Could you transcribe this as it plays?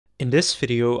In this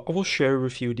video, I will share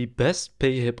with you the best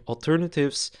PayHip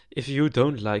alternatives if you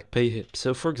don't like PayHip.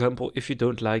 So for example, if you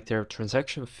don't like their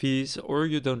transaction fees, or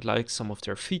you don't like some of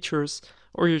their features,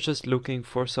 or you're just looking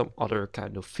for some other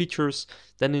kind of features,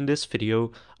 then in this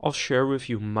video, I'll share with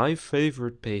you my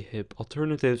favorite PayHip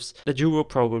alternatives that you will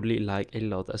probably like a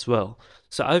lot as well.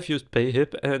 So I've used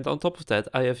PayHip, and on top of that,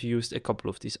 I have used a couple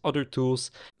of these other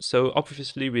tools. So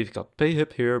obviously we've got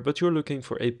PayHip here, but you're looking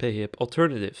for a PayHip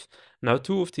alternative. Now,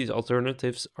 two of these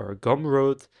alternatives are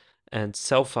Gumroad and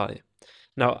Sellfy.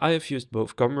 Now, I have used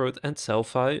both Gumroad and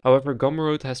Sellfy. However,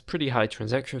 Gumroad has pretty high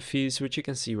transaction fees, which you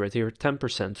can see right here,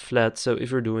 10% flat. So if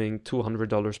you're doing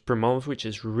 $200 per month, which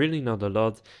is really not a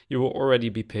lot, you will already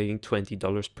be paying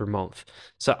 $20 per month.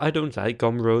 So I don't like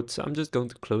Gumroad, so I'm just going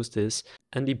to close this.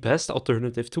 And the best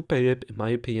alternative to PayHip, in my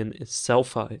opinion, is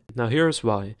Sellfy. Now, here's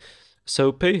why.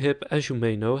 So PayHip, as you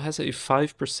may know, has a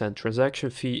 5% transaction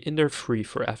fee in their free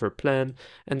forever plan,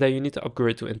 and then you need to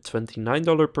upgrade to a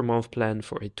 $29 per month plan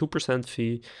for a 2%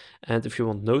 fee, and if you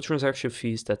want no transaction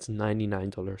fees, that's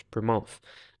 $99 per month.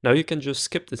 Now you can just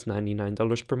skip this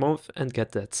 $99 per month and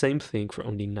get that same thing for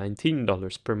only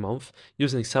 $19 per month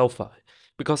using Sellfy.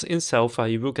 Because in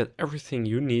Sellfy you will get everything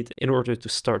you need in order to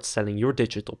start selling your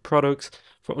digital products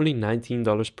for only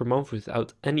 $19 per month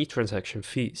without any transaction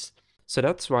fees. So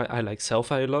that's why I like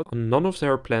Sellfy a lot. On none of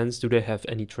their plans do they have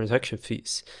any transaction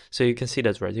fees. So you can see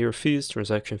that right here, fees,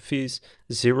 transaction fees,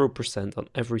 0% on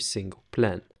every single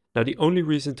plan. Now the only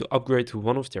reason to upgrade to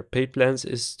one of their paid plans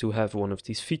is to have one of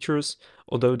these features,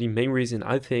 although the main reason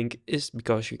I think is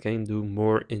because you can do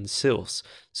more in sales.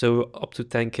 So up to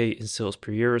 10k in sales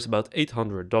per year is about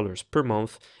 $800 per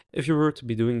month. If you were to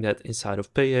be doing that inside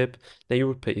of PayHip, then you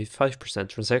would pay a 5%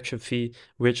 transaction fee,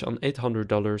 which on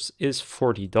 $800 is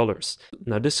 $40.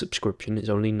 Now this subscription is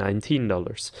only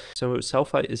 $19. So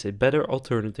Sellfy is a better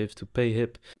alternative to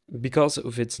PayHip because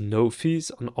of its no fees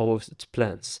on all of its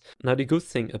plans. Now the good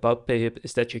thing about PayHip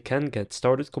is that you can get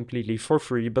started completely for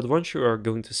free, but once you are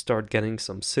going to start getting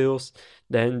some sales,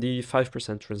 then the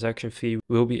 5% transaction fee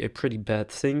will be a pretty bad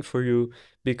thing for you,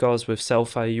 because with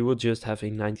Sellfy you will just have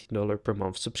a $19 per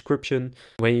month subscription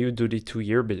when you do the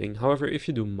 2-year billing. However, if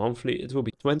you do monthly, it will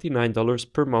be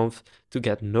 $29 per month to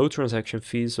get no transaction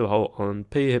fees, so how on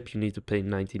PayHip you need to pay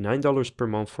 $99 per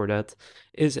month for that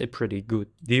is a pretty good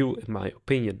deal in my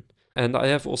opinion. And I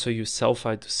have also used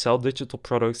Sellfy to sell digital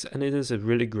products, and it is a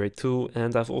really great tool,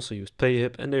 and I've also used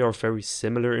PayHip and they are very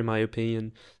similar in my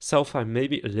opinion. Sellfy may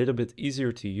be a little bit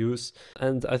easier to use,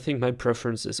 and I think my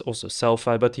preference is also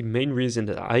Sellfy, but the main reason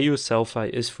that I use Sellfy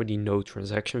is for the no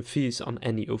transaction fees on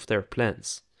any of their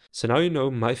plans. So now you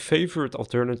know my favorite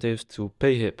alternative to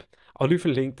PayHip. I'll leave a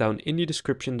link down in the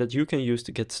description that you can use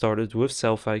to get started with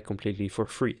Sellfy completely for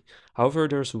free. However,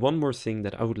 there's one more thing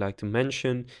that I would like to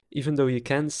mention. Even though you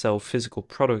can sell physical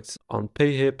products on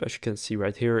PayHip, as you can see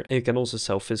right here, and you can also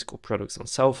sell physical products on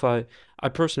Sellfy, I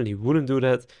personally wouldn't do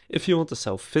that. If you want to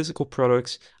sell physical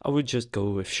products, I would just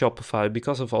go with Shopify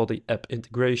because of all the app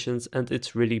integrations and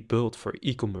it's really built for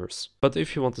e-commerce. But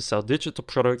if you want to sell digital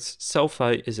products,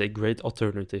 Sellfy is a great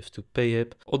alternative to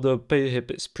PayHip, although PayHip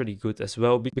is pretty good as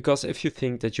well, because if you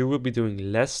think that you will be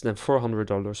doing less than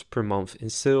 $400 per month in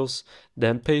sales,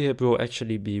 then PayHip will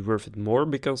actually be worth it more,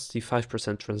 because the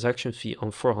 5% transaction fee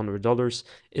on $400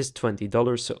 is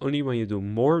 $20, so only when you do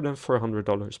more than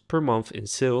 $400 per month in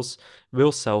sales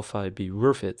will Sellfy be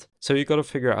worth it. So you gotta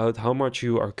figure out how much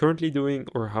you are currently doing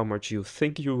or how much you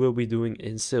think you will be doing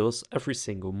in sales every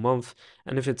single month,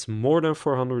 and if it's more than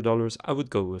 $400 I would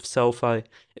go with Sellfy.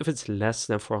 If it's less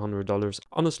than $400,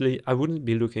 honestly I wouldn't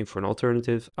be looking for an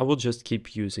alternative, I will just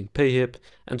keep using PayHip,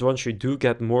 and once you do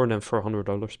get more than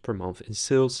 $400 per month in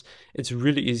sales, it's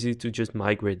really easy to just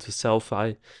migrate to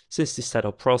Sellfy, since the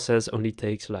setup process only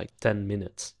takes like 10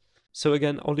 minutes. So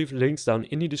again, I'll leave links down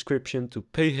in the description to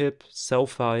PayHip,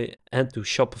 Sellfy and to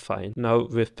Shopify. Now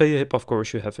with PayHip, of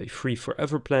course, you have a free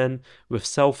forever plan. With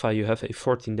Sellfy, you have a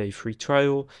 14-day free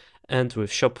trial. And with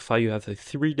Shopify, you have a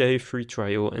 3-day free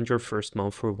trial and your first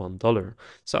month for $1.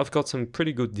 So I've got some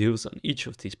pretty good deals on each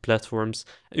of these platforms,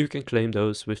 and you can claim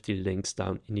those with the links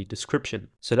down in the description.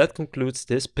 So that concludes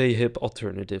this PayHip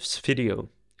alternatives video.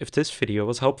 If this video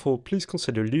was helpful, please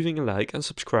consider leaving a like and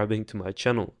subscribing to my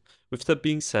channel. With that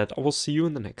being said, I will see you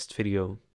in the next video.